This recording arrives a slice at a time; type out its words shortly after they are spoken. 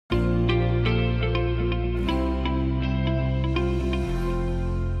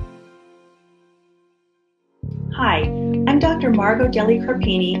Hi, I'm Dr. Margo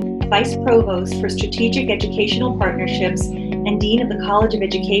DelliCarpini, Vice Provost for Strategic Educational Partnerships and Dean of the College of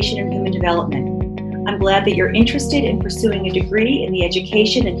Education and Human Development. I'm glad that you're interested in pursuing a degree in the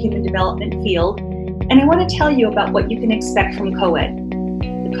education and human development field, and I want to tell you about what you can expect from co-ed.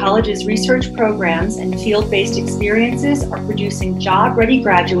 The college's research programs and field-based experiences are producing job-ready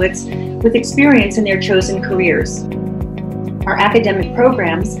graduates with experience in their chosen careers. Our academic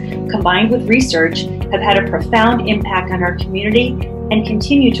programs, combined with research, have had a profound impact on our community and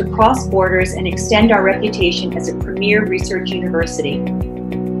continue to cross borders and extend our reputation as a premier research university.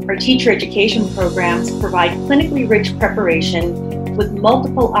 Our teacher education programs provide clinically rich preparation with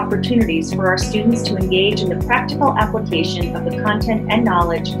multiple opportunities for our students to engage in the practical application of the content and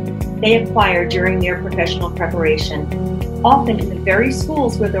knowledge they acquire during their professional preparation, often in the very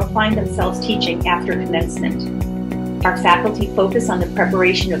schools where they'll find themselves teaching after commencement. Our faculty focus on the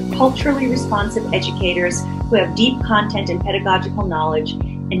preparation of culturally responsive educators who have deep content and pedagogical knowledge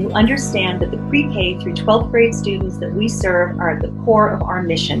and who understand that the pre-K through 12th grade students that we serve are at the core of our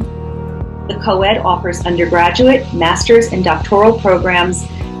mission. The co-ed offers undergraduate, master's, and doctoral programs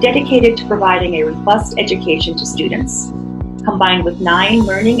dedicated to providing a robust education to students. Combined with 9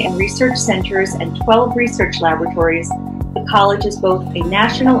 learning and research centers and 12 research laboratories, the college is both a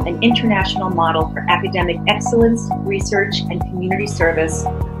national and international model for academic excellence, research, and community service,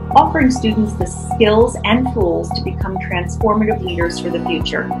 offering students the skills and tools to become transformative leaders for the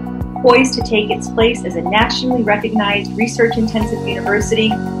future. Poised to take its place as a nationally recognized research-intensive university,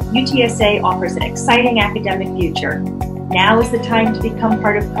 UTSA offers an exciting academic future. Now is the time to become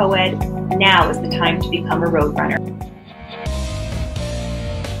part of co-ed. Now is the time to become a roadrunner.